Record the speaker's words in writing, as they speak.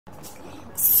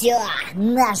Все,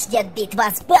 нас ждет битва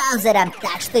с Боузером,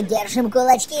 так что держим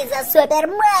кулачки за Супер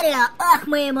Марио. Ох,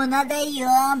 мы ему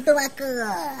надаем,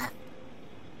 дурака.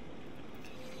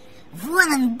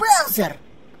 Вон он, Боузер.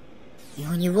 И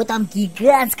у него там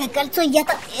гигантское кольцо.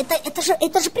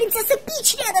 Это же принцесса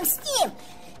Пич рядом с ним.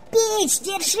 Пич,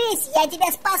 держись, я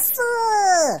тебя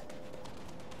спасу.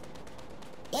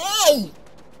 Эй!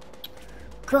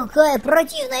 Какая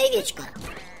противная овечка.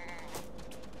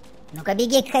 Ну-ка,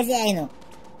 беги к хозяину.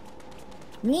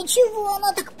 Ничего,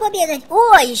 ну так побегать.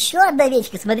 О, еще одна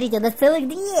овечка, смотрите, у нас целых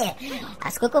 2.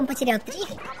 А сколько он потерял? 3?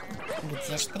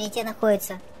 Где же 3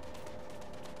 находится?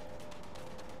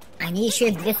 Они еще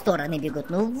и в 2 стороны бегут.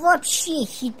 Ну вообще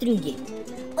хитрюги.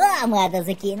 А, мы одну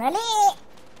закинули.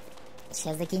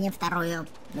 Сейчас закинем вторую.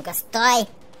 Ну-ка, стой.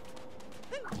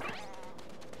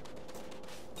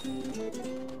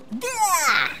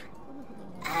 Да!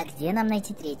 А где нам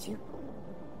найти 3?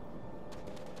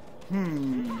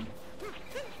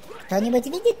 Кто-нибудь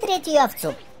видит 3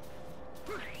 овцу?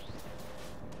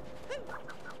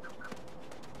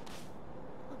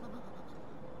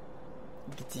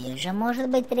 Где же может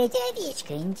быть 3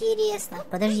 овечка? Интересно.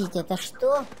 Подождите, это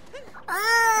что?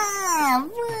 А,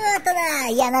 вот она!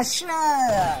 Я нашел!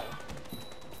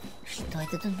 Что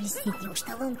это тут блестит?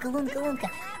 Неужто лунка?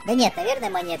 Да нет, наверное,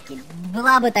 монетки.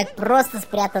 Была бы так просто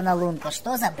спрятана лунка.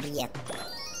 Что за бред?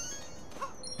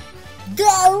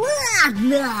 Да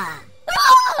ладно!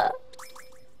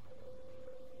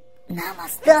 Нам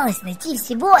осталось найти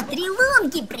всего 3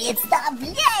 лунки,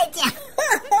 представляете?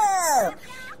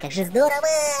 Как же здорово!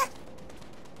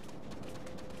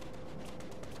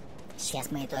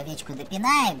 Сейчас мы эту овечку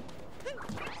допинаем,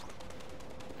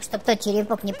 чтоб тот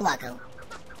черепок не плакал.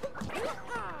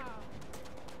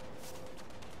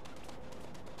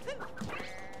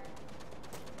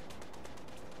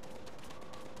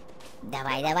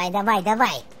 Давай.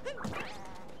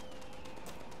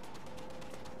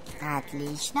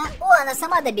 Отлично. О, она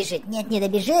сама добежит. Нет, не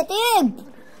добежит.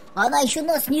 Она еще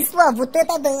нас снесла. Вот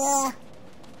это да.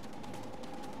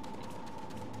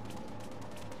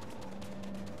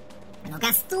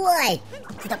 Ну-ка, стой.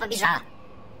 Куда побежала?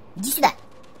 Иди сюда.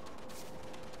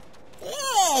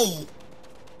 Эй!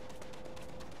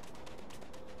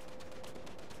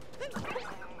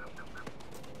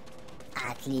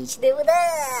 Отличный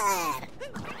удар.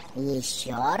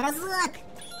 Еще разок.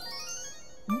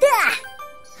 Да!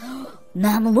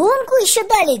 Нам лунку еще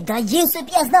дали? Да если б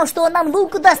я знал, что он нам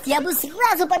лунку даст, я бы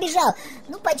сразу побежал.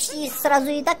 Ну, почти сразу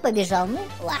и так побежал. Ну,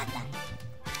 ладно.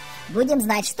 Будем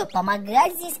знать, что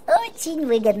помогать здесь очень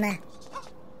выгодно.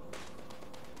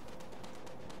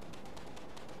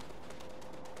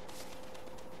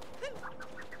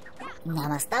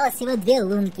 Нам осталось всего 2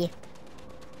 лунки.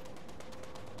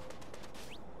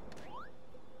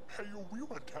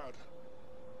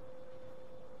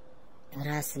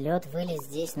 Раз лед вылез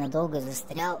здесь, надолго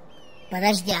застрял.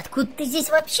 Подожди, откуда ты здесь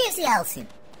вообще взялся?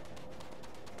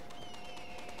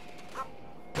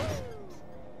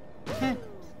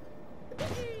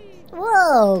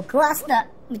 Воу, классно!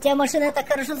 У тебя машина так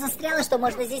хорошо застряла, что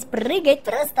можно здесь прыгать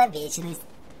просто вечность.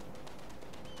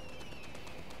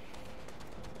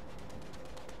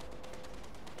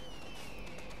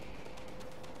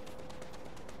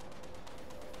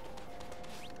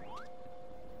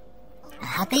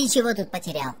 А ты чего тут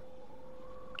потерял?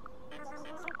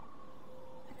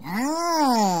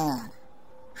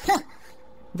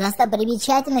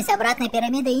 Достопримечательность обратной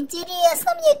пирамиды.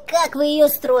 Интересно мне, как вы ее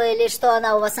строили, что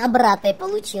она у вас обратной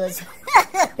получилась.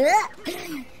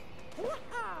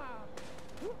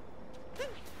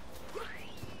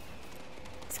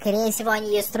 Скорее всего,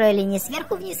 они ее строили не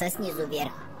сверху вниз, а снизу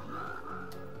вверх.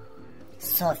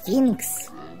 Софинкс.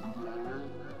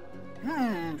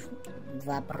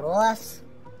 Вопрос.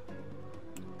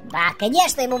 Да,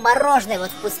 конечно, ему мороженое вот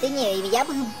в пустыне.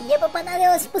 Мне бы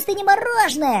понравилось в пустыне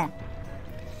мороженое.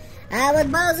 А вот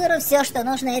Боузеру все, что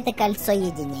нужно, это кольцо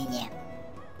единения.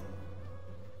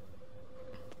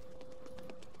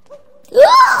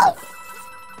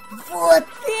 Вот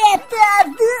это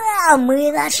да!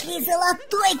 Мы нашли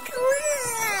золотой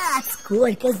класс!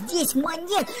 Сколько здесь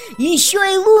монет! Еще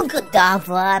и лунка! Да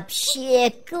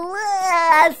вообще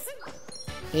класс!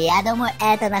 Я думаю,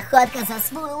 эта находка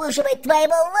заслуживает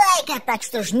твоего лайка, так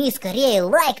что жми скорее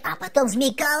лайк, а потом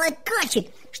жми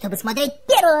колокольчик, чтобы смотреть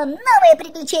первые новые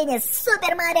приключения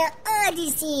Супер Марио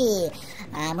Одиссей.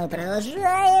 А мы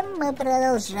продолжаем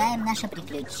наше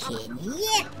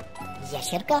приключение.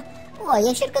 Ящерка. О,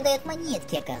 ящерка дает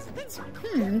монетки, оказывается.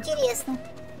 Интересно.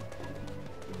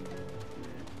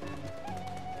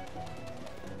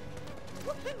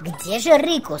 Где же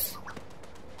Рикус?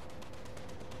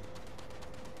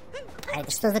 А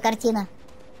это что за картина?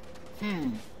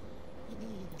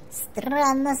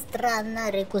 Странно, странно,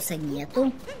 Рикуса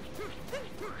нету.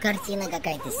 Картина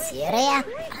какая-то серая,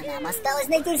 а нам осталось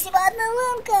найти всего одна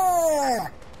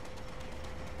лунка.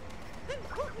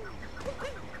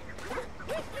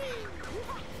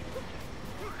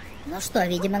 Ну что,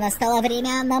 видимо, настало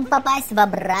время нам попасть в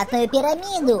обратную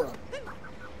пирамиду,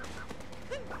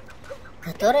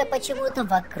 которая почему-то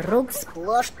вокруг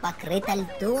сплошь покрыта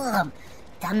льдом.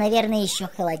 Там, наверное, еще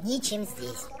холоднее, чем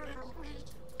здесь.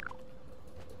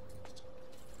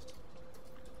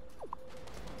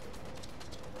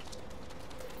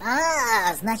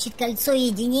 Значит, кольцо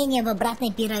единения в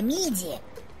обратной пирамиде.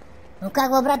 Ну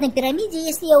как в обратной пирамиде,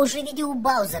 если я уже видел у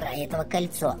Боузера этого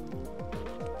кольцо?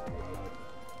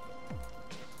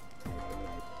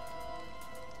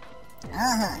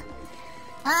 Ага.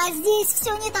 А здесь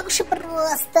все не так уж и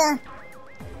просто.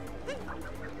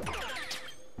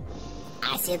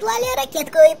 Оседлали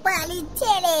ракетку и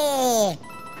полетели.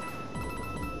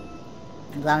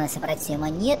 Главное собрать все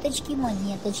монеточки,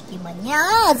 монеточки,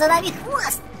 монеточки. За нами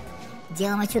хвост.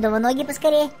 Делаем отсюда ноги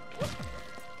поскорее.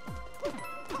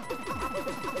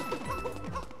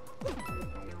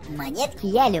 Монетки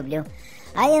я люблю.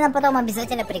 Они нам потом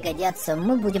обязательно пригодятся.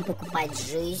 Мы будем покупать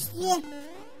жизни.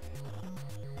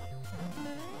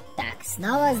 Так,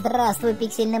 снова здравствуй,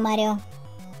 пиксельный Марио.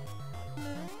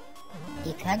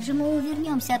 И как же мы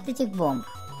увернемся от этих бомб?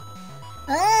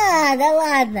 Да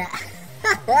ладно.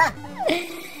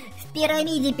 В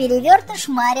пирамиде перевертыш,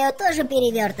 Марио тоже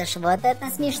перевертыш. Вот это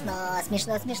смешно,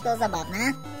 смешно, смешно,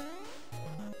 забавно.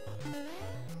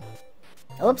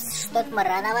 Упс, что-то мы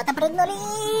рановато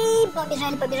прыгнули.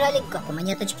 Побежали, побежали. Как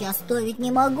монеточки оставить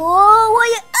не могу. Ой,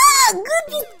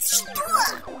 что?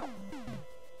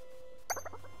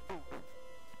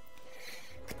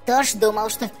 Кто ж думал,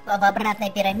 что в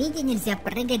обратной пирамиде нельзя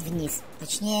прыгать вниз?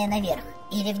 Точнее, наверх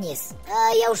или вниз.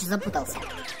 Я уже запутался.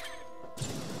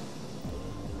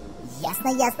 Ясно,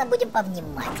 ясно, будем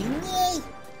повнимательней.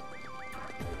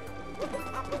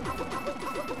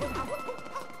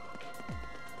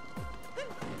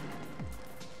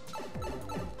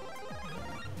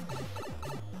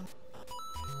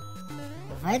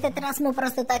 В этот раз мы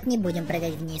просто так не будем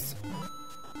прыгать вниз.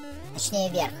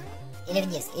 Точнее, вверх. Или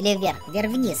вниз, или вверх.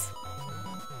 Вверх-вниз.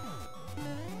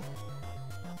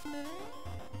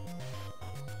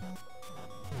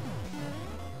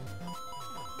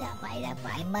 Давай,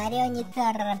 давай, Марио, не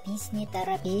торопись, не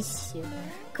торопись.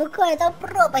 Какая-то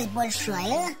пропасть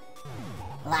большая.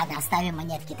 Ладно, оставим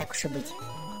монетки, так уж и быть.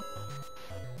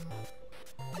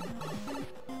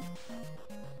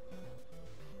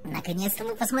 Наконец-то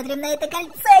мы посмотрим на это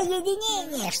кольцо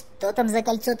единения. Что там за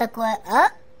кольцо такое,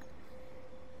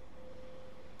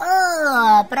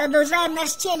 О, продолжаем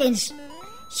наш челлендж.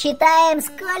 Считаем,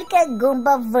 сколько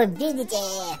гумбов вы видите.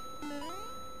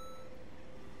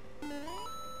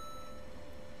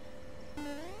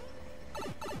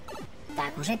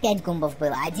 Так, уже 5 гумбов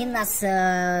было. Один нас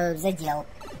задел.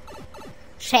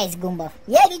 6 гумбов.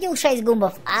 Я видел 6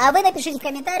 гумбов. А вы напишите в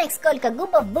комментариях, сколько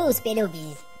гумбов вы успели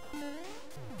увидеть.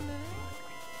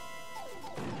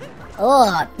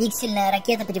 О, пиксельная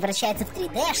ракета превращается в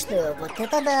 3D-шную. Вот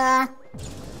это да.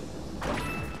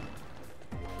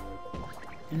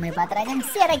 Мы потратим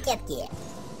все ракетки.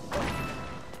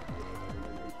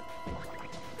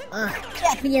 Ох,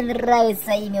 как мне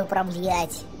нравится ими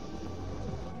управлять.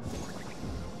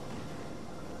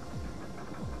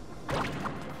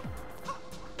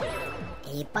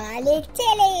 И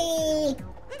полетели.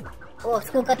 Ох,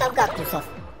 сколько там кактусов.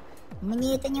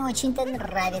 Мне это не очень-то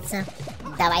нравится.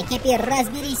 Давай, Кепи,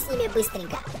 разберись с ними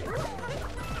быстренько.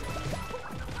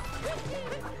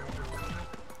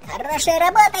 Хорошая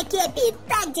работа, Кепи!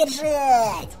 Так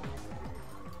держать!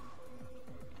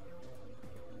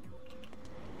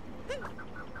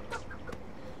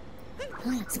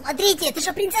 Смотрите, это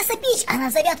же принцесса Пич!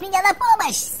 Она зовет меня на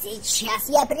помощь! Сейчас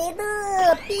я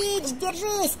приду! Пич,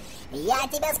 держись! Я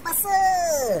тебя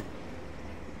спасу!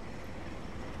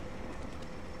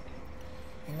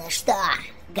 Ну что,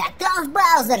 готов,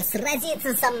 Боузер,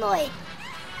 сразиться со мной?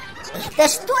 Это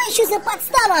что еще за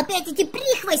подстава? Опять эти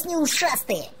прихвостни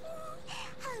ушастые!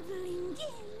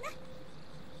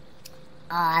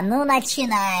 Ну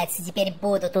начинается. Теперь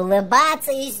будут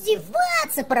улыбаться и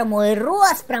издеваться про мой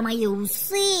рост, про мои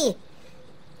усы.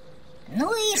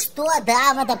 Ну и что,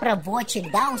 да,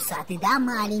 водопроводчик, да, усатый, да,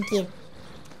 маленький.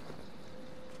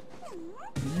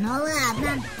 Ну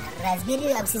ладно,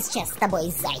 разберемся сейчас с тобой,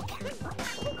 зайка.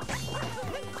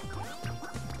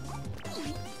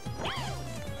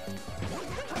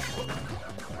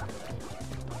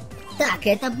 Так,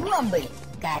 это бомбы.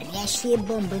 Горящие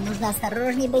бомбы. Нужно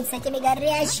осторожнее быть с этими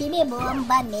горящими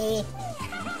бомбами.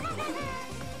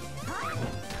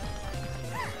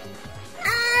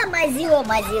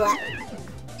 Мазила.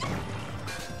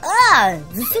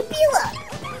 Зацепила.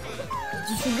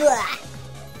 Иди сюда.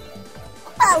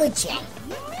 Получай.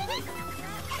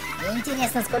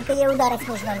 Интересно, сколько ей ударов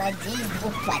нужно? Надеюсь,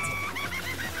 2 хватит.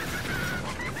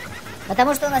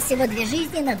 Потому что у нас всего 2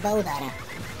 жизни на 2 удара.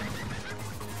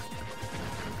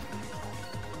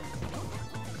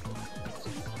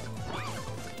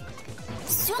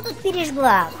 Все тут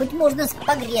пережгла. Хоть можно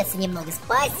погреться немного.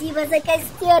 Спасибо за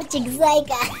костерчик,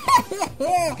 зайка.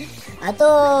 А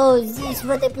то здесь в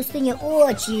этой пустыне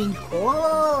очень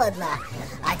холодно.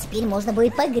 А теперь можно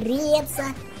будет погреться.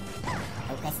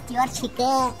 У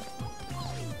костерчика.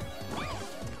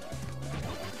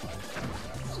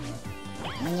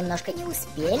 Мы немножко не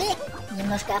успели.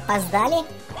 Немножко опоздали.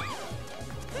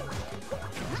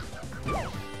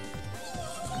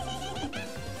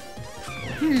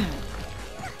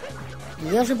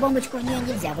 Ее же бомбочку в нее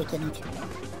нельзя выкинуть.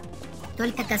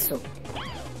 Только косу.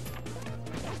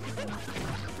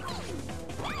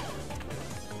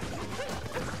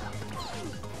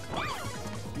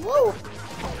 Воу.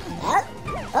 Да?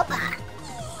 Опа.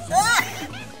 Ах!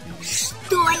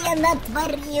 Что я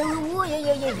натворил?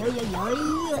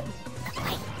 Ой-ой-ой-ой-ой-ой.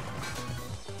 Давай.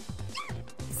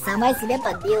 Сама себя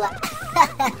подбила.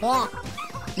 Ха-ха-ха.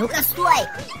 Ну-ка, стой.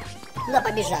 Куда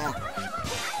побежала?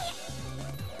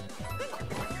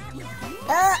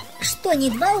 Что, не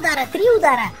 2 удара, 3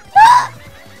 удара?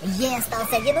 Ей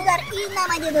остался 1 удар, и нам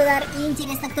 1 удар. И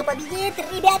интересно, кто победит?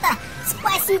 Ребята,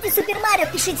 спасите Супер Марио.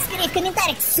 Пишите скорее в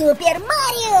комментариях Супер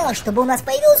Марио, чтобы у нас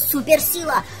появилась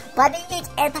суперсила победить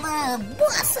этого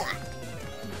босса.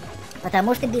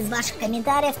 Потому что без ваших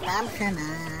комментариев нам хана.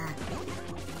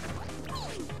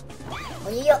 У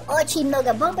нее очень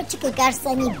много бомбочек, и кажется,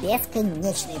 они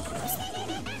бесконечные просто.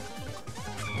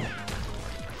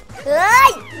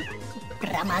 Ай!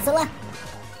 Промазала.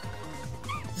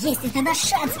 Есть, это наш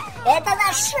шанс. Это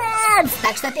наш шанс.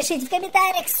 Так что пишите в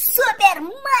комментариях Супер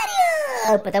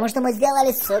Марио. Потому что мы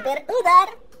сделали супер удар.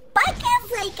 Пока,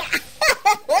 зайка.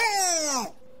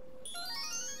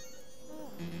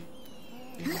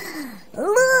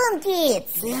 Лунки.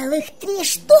 Целых 3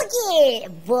 штуки.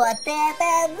 Вот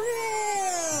это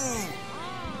да.